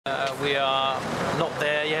we are not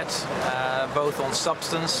there yet, both on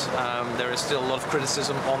substance. There is still a lot of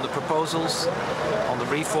criticism on the proposals, on the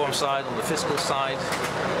reform side, on the fiscal side,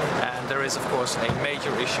 and there is of course a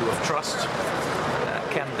major issue of trust.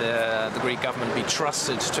 Can the Greek government be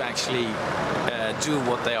trusted to actually do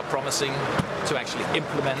what they are promising, to actually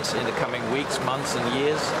implement in the coming weeks, months and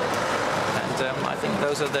years? And I think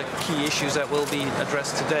those are the key issues that will be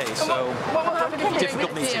addressed today. So,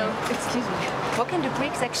 difficult meeting. Excuse me. What can the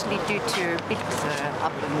Greeks actually do to build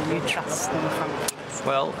up a new trust from?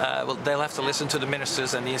 Well, they'll have to listen to the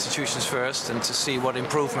ministers and the institutions first and to see what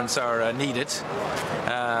improvements are needed.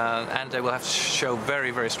 And they will have to show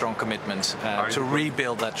very, very strong commitment to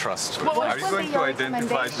rebuild that trust. Are you going to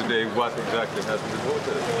identify today what exactly has been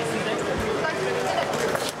voted?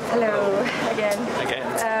 Hello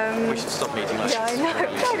again. We should stop meeting like Yeah, I this.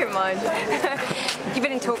 know. I don't mind. You've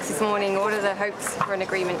been in talks this morning. What are the hopes for an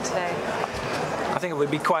agreement today? I think it will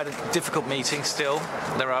be quite a difficult meeting still.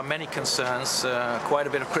 There are many concerns, quite a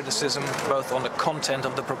bit of criticism, both on the content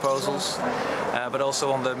of the proposals, but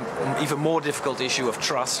also on the even more difficult issue of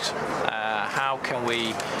trust. How can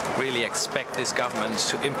we really expect this government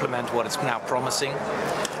to implement what it's now promising?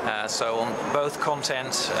 So on both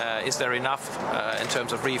content, is there enough in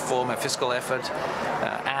terms of reform and fiscal effort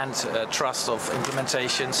and trust of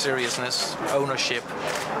implementation, seriousness, ownership?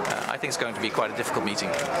 I think it's going to be quite a difficult meeting.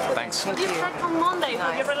 Thanks. You said on Monday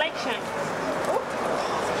for your election.